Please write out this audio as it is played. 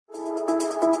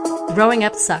Growing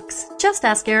Up Sucks. Just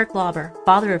ask Eric Lauber,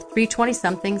 father of three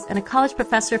 20-somethings and a college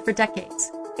professor for decades.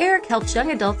 Eric helps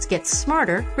young adults get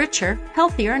smarter, richer,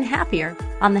 healthier, and happier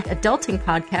on the adulting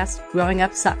podcast, Growing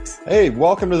Up Sucks. Hey,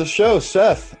 welcome to the show,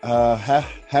 Seth.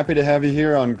 Happy to have you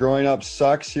here on Growing Up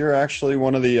Sucks. You're actually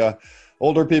one of the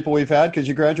older people we've had because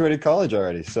you graduated college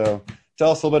already. So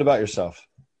tell us a little bit about yourself.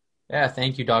 Yeah,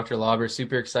 thank you, Dr. Lauber.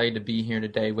 Super excited to be here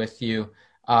today with you.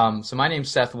 So my name's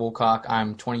Seth Woolcock.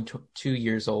 I'm 22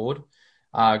 years old.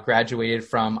 Graduated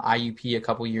from IUP a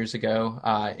couple years ago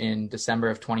in December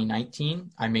of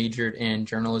 2019. I majored in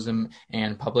journalism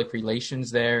and public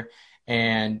relations there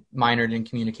and minored in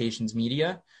communications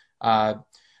media.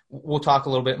 We'll talk a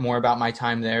little bit more about my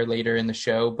time there later in the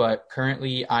show, but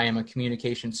currently I am a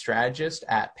communication strategist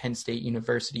at Penn State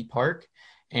University Park,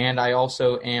 and I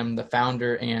also am the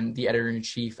founder and the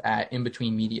editor-in-chief at In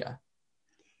Between Media.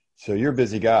 So you're a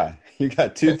busy guy. You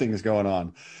got two things going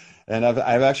on. And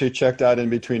I've actually checked out In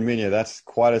Between Media. That's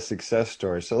quite a success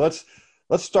story. So let's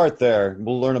start there.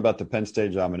 We'll learn about the Penn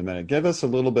State job in a minute. Give us a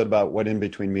little bit about what In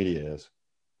Between Media is.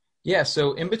 Yeah,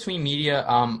 so In Between Media,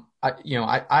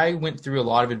 I went through a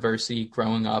lot of adversity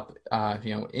growing up,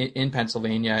 in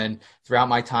Pennsylvania, and throughout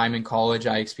my time in college,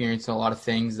 I experienced a lot of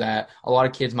things that a lot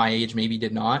of kids my age maybe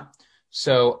did not.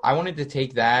 So I wanted to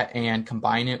take that and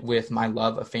combine it with my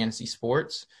love of fantasy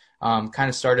sports. Kind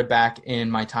of started back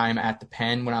in my time at the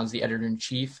Penn when I was the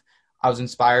editor-in-chief. I was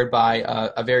inspired by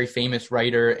a very famous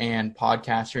writer and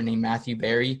podcaster named Matthew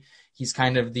Berry. He's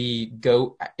kind of the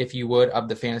GOAT, if you would, of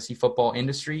the fantasy football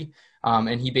industry.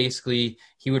 And he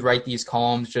would write these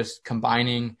columns just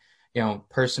combining,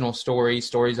 personal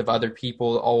stories of other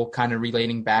people, all kind of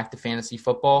relating back to fantasy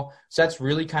football. So that's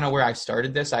really kind of where I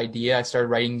started this idea. I started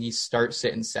writing these Start,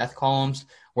 Sit, and Seth columns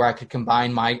where I could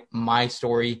combine my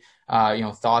story,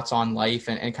 thoughts on life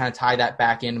and kind of tie that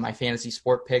back into my fantasy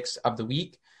sport picks of the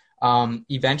week.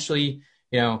 Eventually,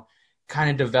 kind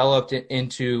of developed it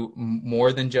into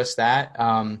more than just that.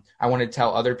 I wanted to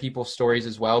tell other people's stories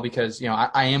as well because,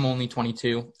 I am only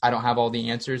 22. I don't have all the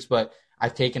answers, but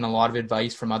I've taken a lot of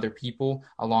advice from other people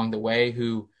along the way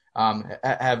who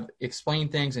have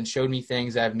explained things and showed me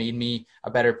things that have made me a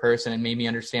better person and made me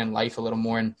understand life a little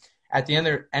more. And at the end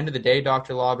of the day,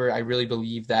 Dr. Lauber, I really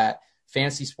believe that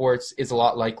fantasy sports is a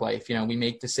lot like life. We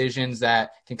make decisions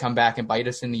that can come back and bite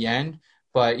us in the end,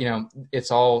 but,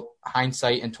 it's all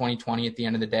hindsight and 2020 at the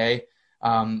end of the day.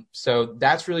 So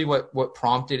that's really what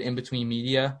prompted In Between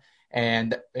Media.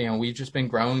 And, we've just been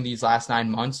growing these last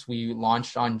 9 months. We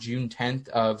launched on June 10th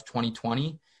of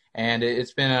 2020, and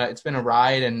it's been a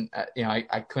ride, and,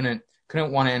 I couldn't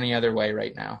want it any other way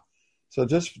right now. So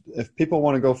just if people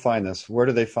want to go find this, where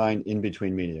do they find In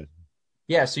Between Media?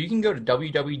 Yeah, so you can go to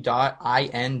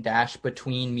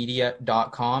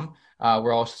www.in-betweenmedia.com.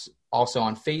 We're also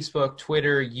on Facebook,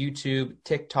 Twitter, YouTube,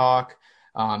 TikTok,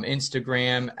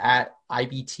 Instagram at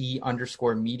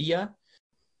IBT_media.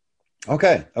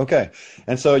 Okay.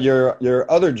 And so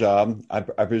your other job, I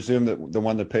presume that the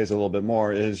one that pays a little bit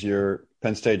more is your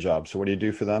Penn State job. So what do you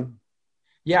do for them?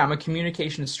 Yeah, I'm a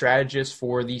communications strategist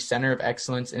for the Center of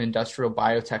Excellence in Industrial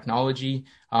Biotechnology,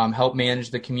 help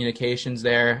manage the communications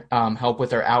there, help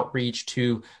with our outreach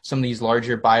to some of these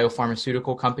larger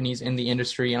biopharmaceutical companies in the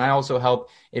industry. And I also help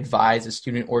advise a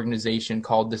student organization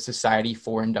called the Society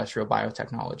for Industrial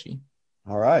Biotechnology.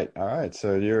 All right.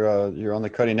 So you're on the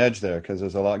cutting edge there because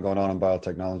there's a lot going on in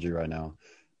biotechnology right now,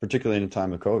 particularly in the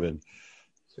time of COVID.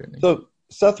 Certainly. So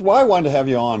Seth, why I wanted to have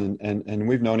you on, and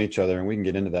we've known each other, and we can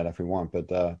get into that if we want,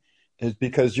 but is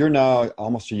because you're now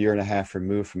almost a year and a half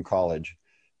removed from college.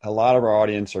 A lot of our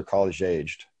audience are college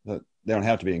aged. They don't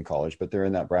have to be in college, but they're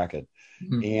in that bracket.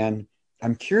 Mm-hmm. And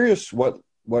I'm curious what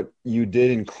you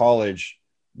did in college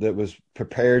that was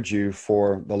prepared you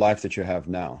for the life that you have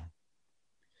now.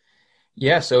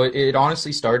 Yeah, so it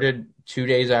honestly started 2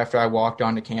 days after I walked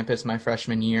onto campus my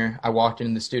freshman year. I walked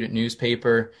into the student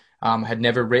newspaper. Had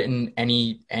never written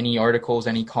any articles,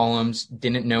 any columns,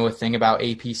 didn't know a thing about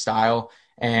AP style.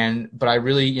 But I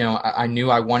really, I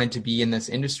knew I wanted to be in this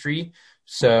industry.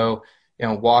 So,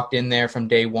 walked in there from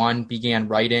day one, began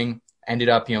writing, ended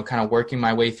up, kind of working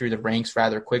my way through the ranks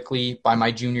rather quickly. By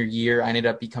my junior year, I ended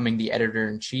up becoming the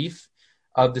editor-in-chief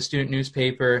of the student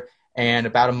newspaper. And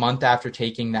about a month after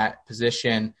taking that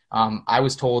position, I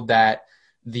was told that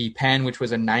the Penn, which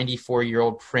was a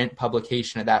 94-year-old print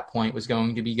publication at that point, was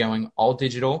going to be going all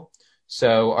digital.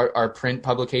 So our print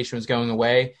publication was going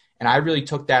away. And I really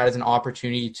took that as an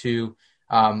opportunity to,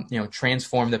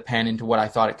 transform the Penn into what I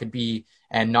thought it could be,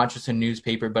 and not just a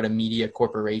newspaper, but a media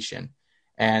corporation.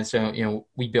 And so,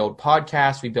 we built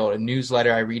podcasts, we built a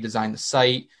newsletter, I redesigned the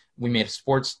site, we made a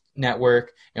sports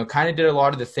network, kind of did a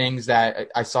lot of the things that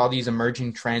I saw these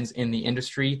emerging trends in the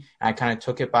industry. And I kind of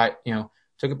took it by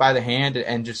the hand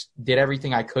and just did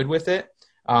everything I could with it.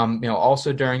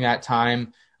 Also during that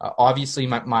time, obviously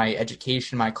my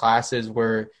education, my classes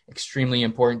were extremely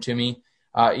important to me.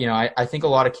 I think a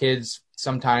lot of kids,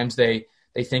 sometimes they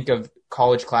think of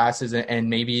college classes and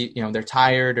maybe, they're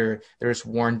tired or they're just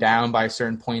worn down by a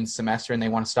certain point in the semester and they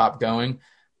want to stop going.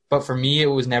 But for me, it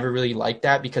was never really like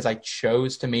that because I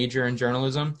chose to major in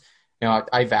journalism.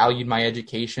 I valued my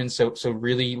education. So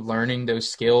really learning those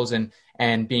skills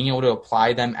and being able to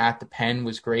apply them at the Penn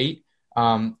was great.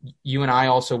 You and I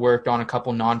also worked on a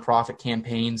couple nonprofit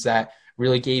campaigns that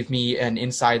really gave me an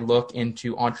inside look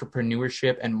into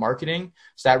entrepreneurship and marketing.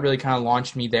 So that really kind of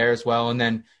launched me there as well. And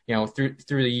then, through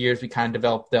the years, we kind of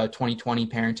developed the 2020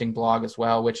 parenting blog as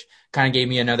well, which kind of gave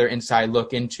me another inside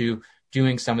look into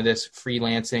doing some of this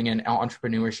freelancing and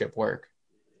entrepreneurship work.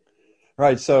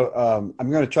 Right. So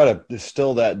I'm going to try to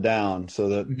distill that down so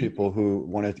that people who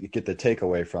want to get the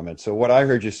takeaway from it. So what I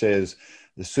heard you say is,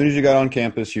 as soon as you got on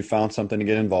campus, you found something to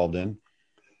get involved in.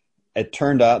 It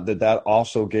turned out that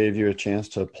also gave you a chance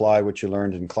to apply what you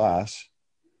learned in class,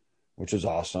 which is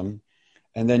awesome.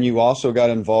 And then you also got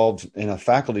involved in a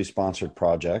faculty-sponsored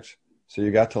project. So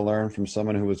you got to learn from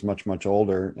someone who was much, much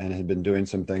older and had been doing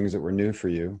some things that were new for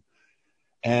you.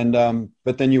 And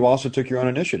but then you also took your own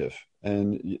initiative.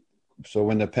 And so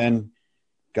when the Penn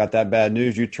got that bad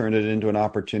news, you turned it into an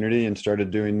opportunity and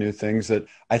started doing new things that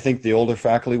I think the older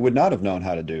faculty would not have known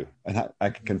how to do. And I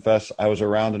can confess, I was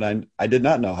around and I did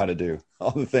not know how to do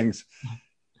all the things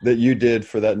that you did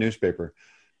for that newspaper.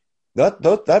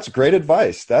 That's great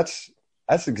advice. That's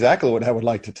exactly what I would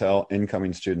like to tell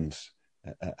incoming students,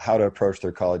 how to approach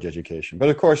their college education. But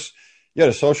of course, you had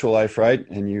a social life, right?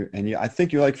 And I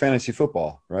think you like fantasy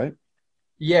football, right?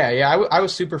 Yeah. I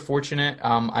was super fortunate.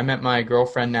 I met my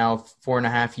girlfriend now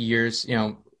 4.5 years,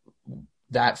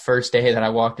 that first day that I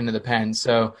walked into the Penn.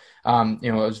 So, I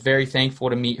was very thankful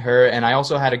to meet her. And I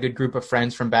also had a good group of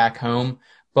friends from back home.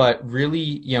 But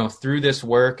really, through this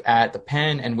work at the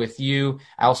Penn and with you,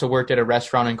 I also worked at a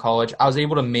restaurant in college. I was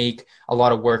able to make a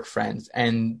lot of work friends.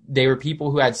 And they were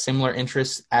people who had similar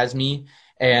interests as me.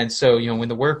 And so, when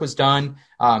the work was done,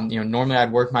 normally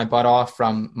I'd work my butt off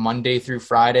from Monday through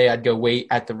Friday. I'd go wait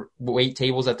at the wait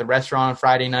tables at the restaurant on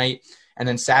Friday night. And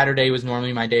then Saturday was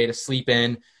normally my day to sleep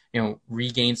in,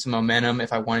 regain some momentum.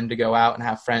 If I wanted to go out and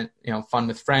have fun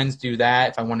with friends, do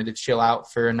that. If I wanted to chill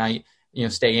out for a night,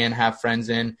 stay in, have friends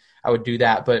in, I would do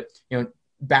that. But,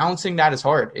 balancing that is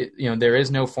hard. There is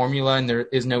no formula and there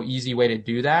is no easy way to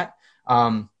do that.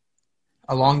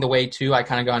 Along the way too, I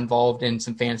kind of got involved in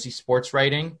some fantasy sports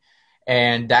writing,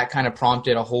 and that kind of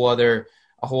prompted a whole other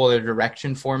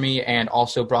direction for me, and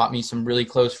also brought me some really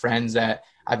close friends that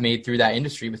I've made through that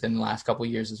industry within the last couple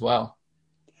of years as well.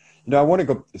 I want to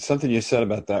go something you said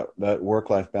about that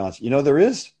work-life balance. There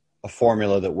is a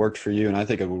formula that worked for you, and I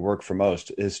think it would work for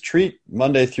most, is treat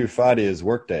Monday through Friday as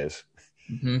work days.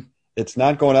 Mm-hmm. It's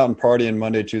not going out and partying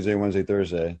Monday, Tuesday, Wednesday,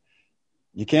 Thursday.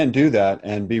 You can't do that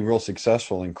and be real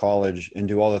successful in college and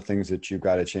do all the things that you've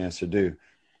got a chance to do.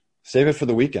 Save it for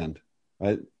the weekend,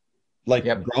 right? Like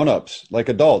grown-ups, like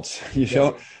adults.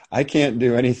 I can't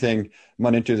do anything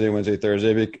Monday, Tuesday, Wednesday,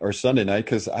 Thursday, or Sunday night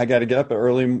because I got to get up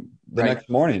early the next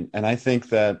morning. And I think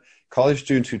that college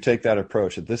students who take that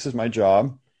approach, that this is my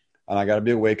job and I got to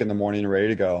be awake in the morning and ready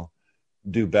to go,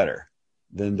 do better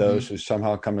than those who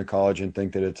somehow come to college and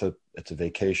think that it's a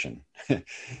vacation,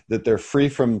 that they're free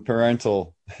from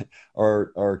parental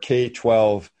or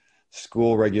K-12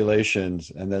 school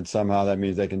regulations. And then somehow that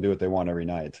means they can do what they want every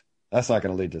night. That's not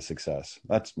going to lead to success.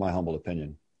 That's my humble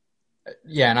opinion.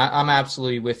 Yeah. And I'm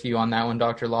absolutely with you on that one,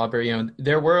 Dr. Lauber.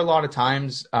 There were a lot of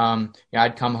times,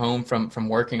 I'd come home from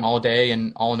working all day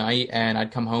and all night, and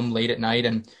I'd come home late at night.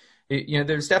 And,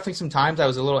 there's definitely some times I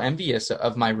was a little envious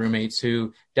of my roommates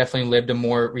who definitely lived a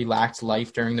more relaxed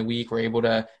life during the week, were able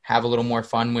to have a little more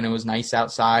fun when it was nice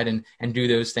outside and do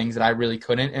those things that I really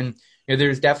couldn't. And,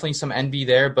 there's definitely some envy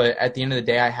there, but at the end of the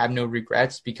day, I have no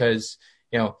regrets because,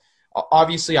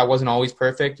 obviously I wasn't always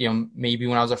perfect. Maybe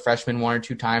when I was a freshman, 1 or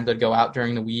 2 times I'd go out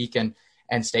during the week and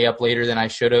stay up later than I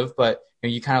should have. But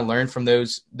you kind of learn from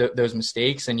those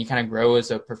mistakes and you kind of grow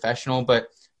as a professional. But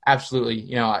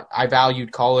absolutely, I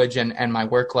valued college and my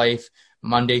work life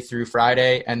Monday through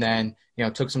Friday, and then,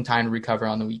 took some time to recover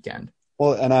on the weekend.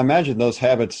 Well, and I imagine those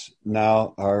habits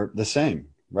now are the same,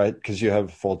 right? Because you have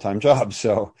a full-time job.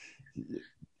 So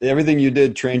everything you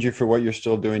did trained you for what you're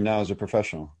still doing now as a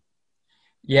professional.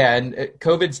 Yeah, and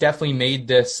COVID's definitely made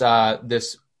this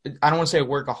I don't want to say a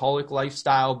workaholic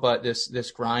lifestyle, but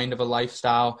this grind of a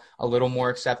lifestyle, a little more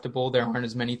acceptable. There aren't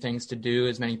as many things to do,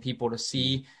 as many people to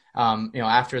see,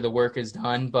 after the work is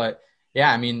done. But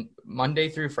yeah, I mean, Monday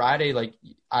through Friday, like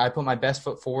I put my best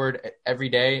foot forward every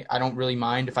day. I don't really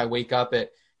mind if I wake up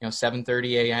at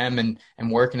 7:30 a.m.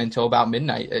 and working until about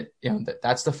midnight.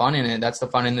 That's the fun in it. That's the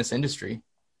fun in this industry.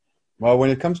 Well, when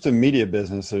it comes to media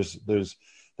business,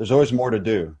 there's always more to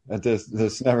do.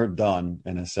 This never done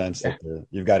in a sense that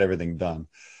you've got everything done.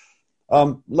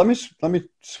 Let me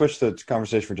switch the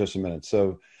conversation for just a minute.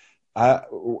 So,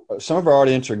 some of our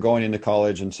audience are going into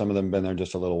college, and some of them have been there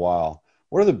just a little while.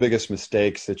 What are the biggest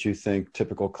mistakes that you think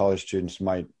typical college students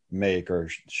might make or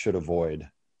should avoid?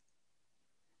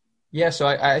 Yeah, so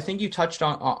I think you touched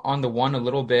on the one a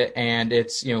little bit, and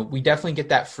it's, we definitely get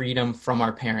that freedom from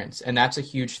our parents, and that's a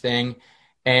huge thing.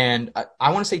 And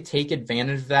I want to say take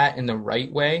advantage of that in the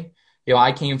right way.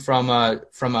 I came from a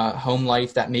home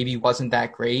life that maybe wasn't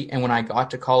that great. And when I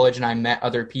got to college and I met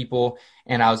other people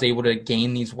and I was able to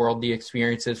gain these worldly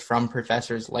experiences from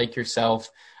professors like yourself,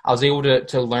 I was able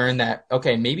to learn that,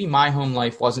 okay, maybe my home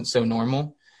life wasn't so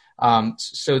normal.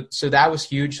 So that was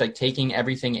huge, like taking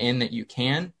everything in that you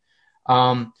can.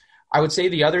 I would say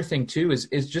the other thing too is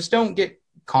just don't get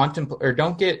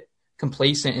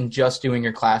complacent in just doing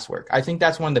your classwork. I think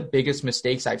that's one of the biggest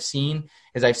mistakes I've seen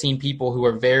people who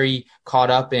are very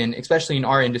caught up in, especially in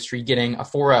our industry, getting a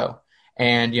 4.0.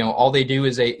 And, all they do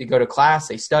is they go to class,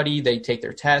 they study, they take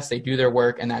their tests, they do their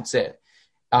work, and that's it.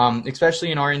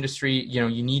 Especially in our industry,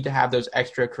 you need to have those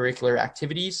extracurricular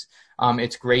activities.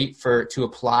 It's great to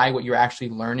apply what you're actually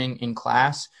learning in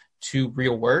class to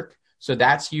real work. So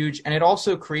that's huge. And it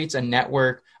also creates a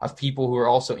network of people who are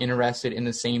also interested in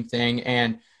the same thing.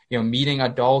 And meeting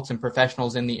adults and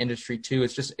professionals in the industry too.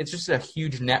 It's just a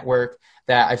huge network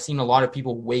that I've seen a lot of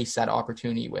people waste that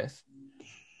opportunity with.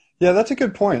 Yeah, that's a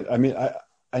good point. I mean,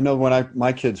 I know when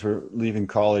my kids were leaving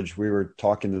college, we were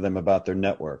talking to them about their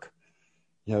network.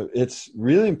 It's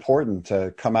really important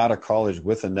to come out of college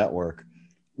with a network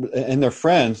and their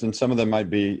friends, and some of them might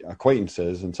be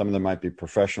acquaintances and some of them might be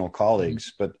professional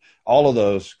colleagues, but all of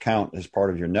those count as part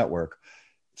of your network.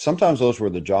 Sometimes those where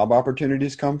the job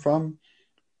opportunities come from.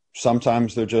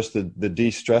 Sometimes they're just the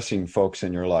de-stressing folks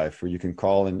in your life where you can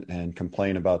call and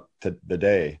complain about the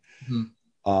day.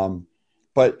 Mm-hmm.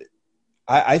 But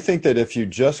I think that if you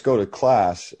just go to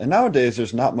class, and nowadays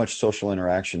there's not much social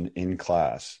interaction in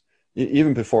class.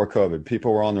 Even before COVID,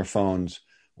 people were on their phones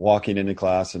walking into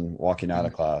class and walking out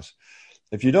of class.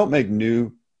 If you don't make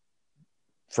new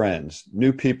friends,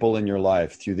 new people in your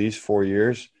life through these 4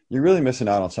 years, you're really missing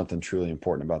out on something truly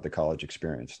important about the college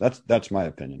experience. That's my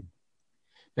opinion.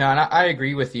 Yeah, and I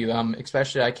agree with you.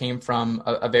 Especially I came from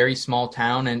a very small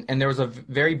town and there was a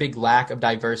very big lack of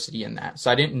diversity in that.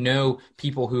 So I didn't know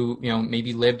people who,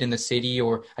 maybe lived in the city,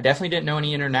 or I definitely didn't know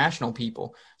any international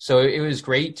people. So it was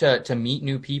great to meet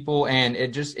new people, and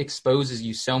it just exposes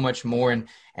you so much more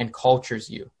and cultures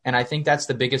you. And I think that's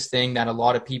the biggest thing that a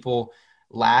lot of people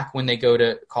lack when they go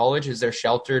to college is they're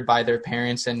sheltered by their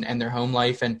parents and their home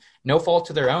life, and no fault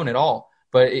to their own at all.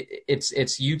 But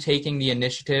it's you taking the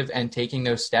initiative and taking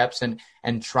those steps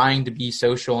and trying to be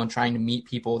social and trying to meet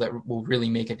people that will really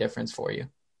make a difference for you.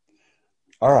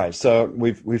 All right. So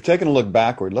we've taken a look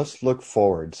backward. Let's look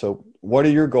forward. So what are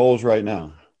your goals right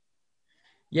now?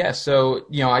 Yeah. So,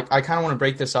 I kind of want to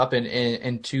break this up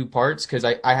in two parts, because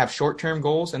I have short-term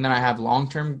goals and then I have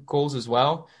long-term goals as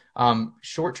well.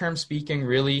 Short-term speaking,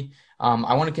 really,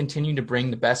 I want to continue to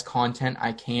bring the best content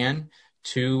I can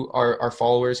to our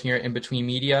followers here in Between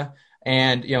Media.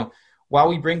 And, while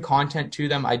we bring content to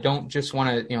them, I don't just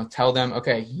want to, tell them,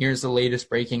 okay, here's the latest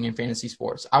breaking in fantasy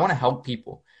sports. I want to help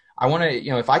people. I want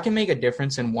to, if I can make a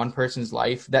difference in one person's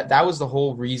life, that was the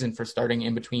whole reason for starting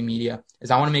In Between Media, is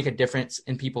I want to make a difference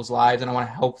in people's lives, and I want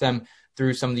to help them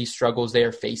through some of these struggles they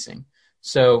are facing.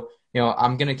 So,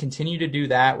 I'm going to continue to do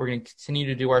that. We're going to continue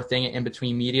to do our thing at In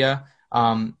Between Media.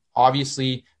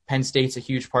 Obviously, Penn State's a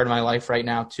huge part of my life right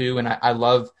now too. And I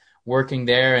love working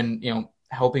there and,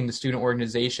 helping the student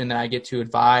organization that I get to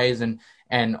advise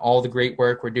and all the great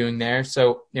work we're doing there.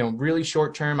 So, really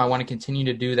short term, I want to continue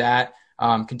to do that,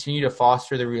 continue to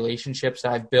foster the relationships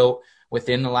that I've built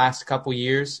within the last couple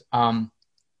years.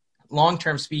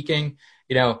 Long-term speaking,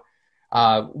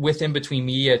 with In Between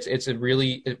Media,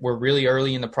 we're really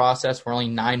early in the process. We're only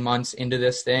 9 months into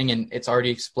this thing, and it's already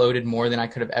exploded more than I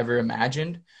could have ever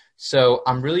imagined. So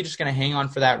I'm really just going to hang on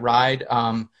for that ride.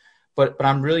 But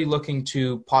I'm really looking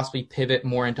to possibly pivot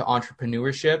more into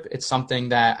entrepreneurship. It's something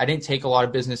that I didn't take a lot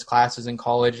of business classes in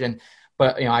college,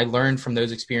 but I learned from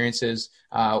those experiences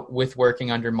with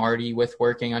working under Marty, with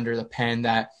working under the pen,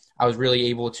 that I was really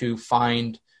able to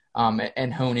find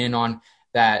and hone in on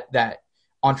that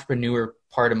entrepreneur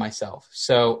part of myself.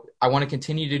 So I want to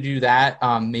continue to do that.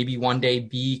 Maybe one day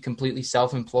be completely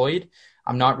self-employed.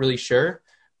 I'm not really sure,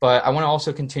 but I want to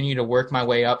also continue to work my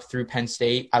way up through Penn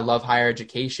State. I love higher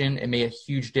education. It made a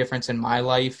huge difference in my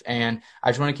life, and I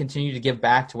just want to continue to give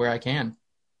back to where I can.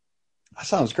 That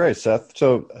sounds great, Seth.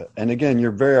 So, and again,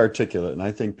 you're very articulate, and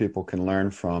I think people can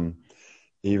learn from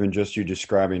even just you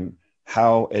describing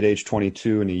how at age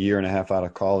 22 and a year and a half out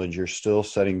of college, you're still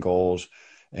setting goals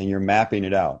and you're mapping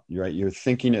it out. You're right. You're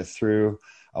thinking it through.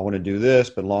 I want to do this,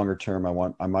 but longer term,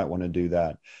 I might want to do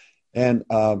that. And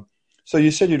so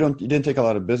you said you didn't take a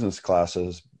lot of business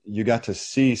classes. You got to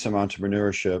see some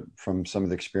entrepreneurship from some of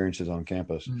the experiences on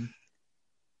campus. Mm-hmm.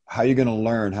 How are you going to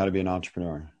learn how to be an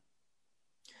entrepreneur?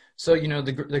 So,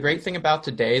 the great thing about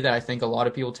today that I think a lot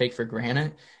of people take for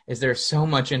granted is there's so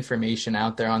much information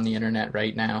out there on the internet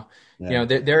right now. Yeah.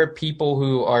 There are people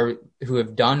who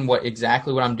have done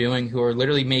exactly what I'm doing, who are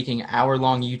literally making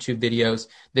hour-long YouTube videos.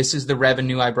 This is the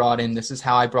revenue I brought in. This is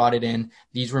how I brought it in.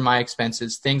 These were my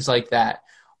expenses, things like that.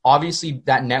 Obviously,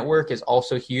 that network is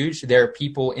also huge. There are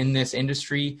people in this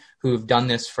industry who have done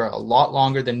this for a lot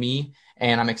longer than me.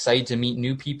 And I'm excited to meet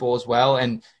new people as well.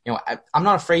 And, I'm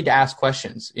not afraid to ask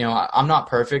questions. I'm not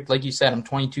perfect. Like you said, I'm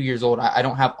 22 years old. I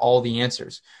don't have all the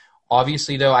answers.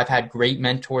 Obviously, though, I've had great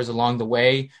mentors along the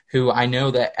way who I know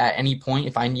that at any point,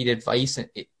 if I need advice,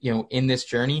 in this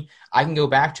journey, I can go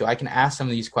back to. I can ask some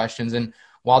of these questions. And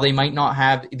while they might not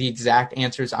have the exact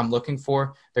answers I'm looking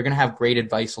for, they're going to have great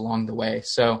advice along the way.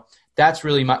 So that's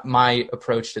really my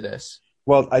approach to this.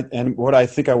 Well, and what I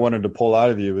think I wanted to pull out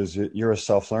of you is you're a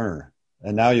self-learner.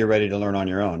 And now you're ready to learn on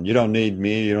your own. You don't need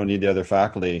me. You don't need the other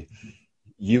faculty.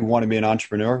 You want to be an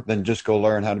entrepreneur, then just go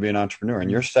learn how to be an entrepreneur.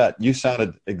 And you're set.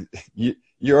 You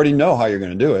already know how you're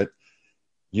going to do it.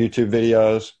 YouTube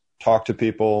videos, talk to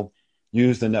people,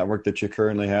 use the network that you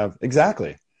currently have.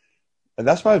 Exactly. And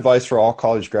that's my advice for all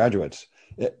college graduates.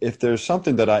 If there's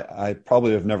something that I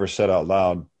probably have never said out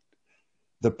loud,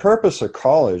 the purpose of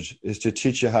college is to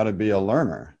teach you how to be a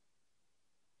learner.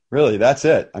 Really, that's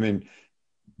it. I mean,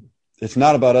 it's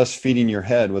not about us feeding your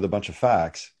head with a bunch of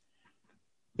facts.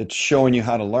 It's showing you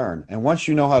how to learn. And once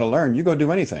you know how to learn, you go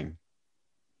do anything.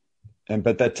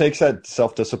 But that takes that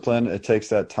self-discipline. It takes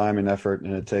that time and effort,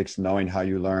 and it takes knowing how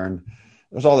you learn.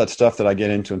 There's all that stuff that I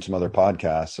get into in some other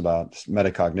podcasts about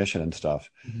metacognition and stuff.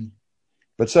 Mm-hmm.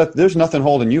 But Seth, there's nothing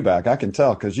holding you back. I can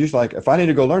tell, because you're like, if I need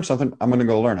to go learn something, I'm going to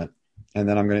go learn it. And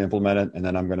then I'm going to implement it, and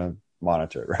then I'm going to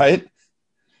monitor it, right?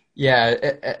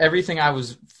 Yeah, everything I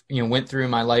went through in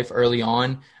my life early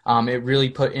on, it really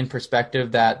put in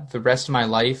perspective that the rest of my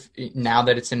life, now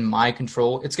that it's in my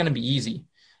control, it's going to be easy.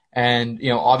 And,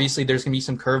 obviously there's going to be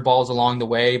some curveballs along the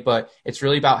way, but it's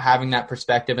really about having that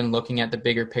perspective and looking at the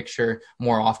bigger picture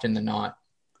more often than not.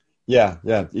 Yeah.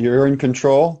 You're in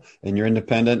control and you're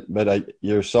independent, but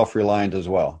you're self-reliant as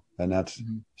well. And that's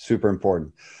super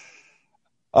important.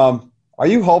 Are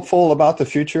you hopeful about the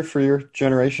future for your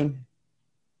generation?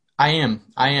 I am.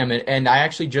 And I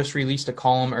actually just released a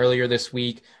column earlier this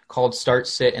week called Start,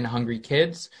 Sit, and Hungry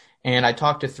Kids. And I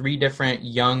talked to 3 different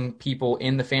young people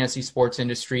in the fantasy sports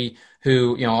industry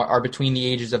who, are between the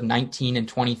ages of 19 and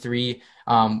 23.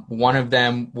 One of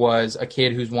them was a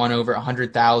kid who's won over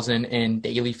 100,000 in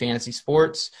daily fantasy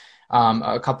sports.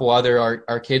 A couple other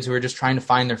are kids who are just trying to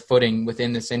find their footing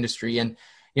within this industry. And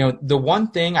the one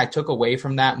thing I took away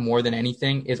from that more than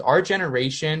anything is our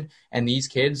generation and these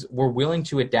kids were willing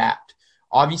to adapt.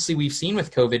 Obviously, we've seen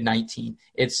with COVID-19,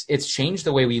 it's changed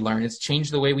the way we learn. It's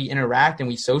changed the way we interact and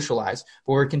we socialize,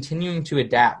 but we're continuing to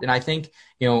adapt. And I think,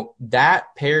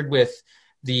 that paired with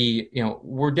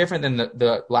we're different than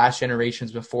the last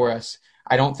generations before us.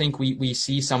 I don't think we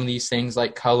see some of these things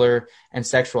like color and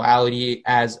sexuality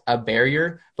as a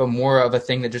barrier, but more of a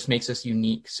thing that just makes us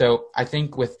unique. So I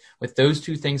think with those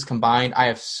 2 things combined, I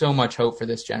have so much hope for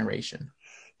this generation.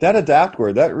 That adapt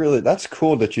word, that's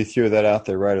cool that you threw that out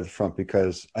there right at the front,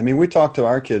 because we talk to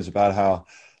our kids about how,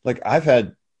 I've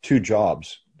had 2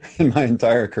 jobs in my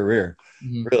entire career,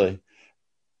 really.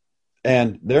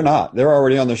 And they're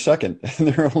already on their second, and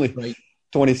they're only right.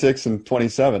 26 and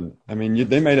 27.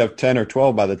 They might have 10 or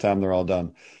 12 by the time they're all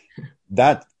done.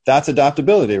 That's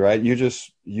adaptability, right?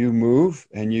 You move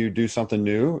and you do something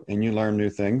new and you learn new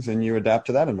things and you adapt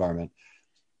to that environment.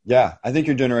 Yeah, I think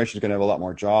your generation is going to have a lot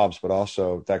more jobs, but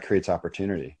also that creates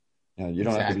opportunity. You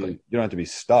don't have to be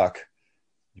stuck,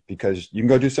 because you can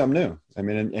go do something new.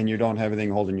 And you don't have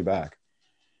anything holding you back.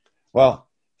 Well,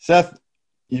 Seth,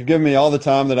 you've given me all the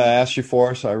time that I asked you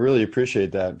for, so I really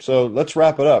appreciate that. So let's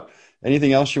wrap it up.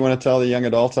 Anything else you want to tell the young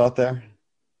adults out there?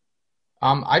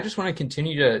 I just want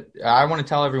to I want to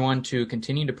tell everyone to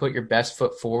continue to put your best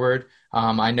foot forward.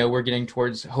 I know we're getting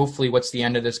towards hopefully what's the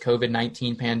end of this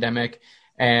COVID-19 pandemic,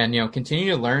 and,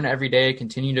 continue to learn every day,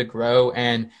 continue to grow,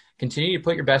 and continue to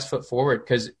put your best foot forward,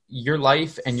 because your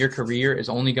life and your career is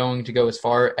only going to go as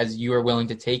far as you are willing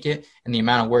to take it and the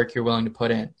amount of work you're willing to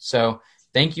put in. So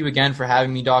thank you again for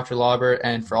having me, Dr. Lauber,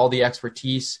 and for all the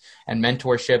expertise and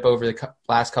mentorship over the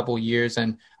last couple of years.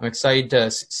 And I'm excited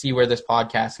to see where this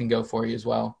podcast can go for you as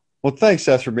well. Well, thanks,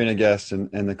 Seth, for being a guest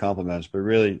and the compliments, but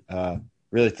really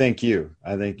thank you.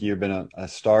 I think you've been a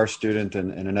star student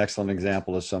and an excellent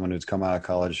example of someone who's come out of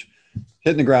college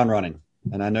hitting the ground running.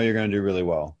 And I know you're going to do really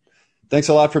well. Thanks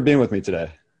a lot for being with me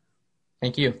today.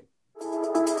 Thank you.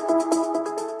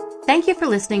 Thank you for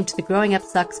listening to the Growing Up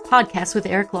Sucks podcast with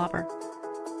Eric Lauber.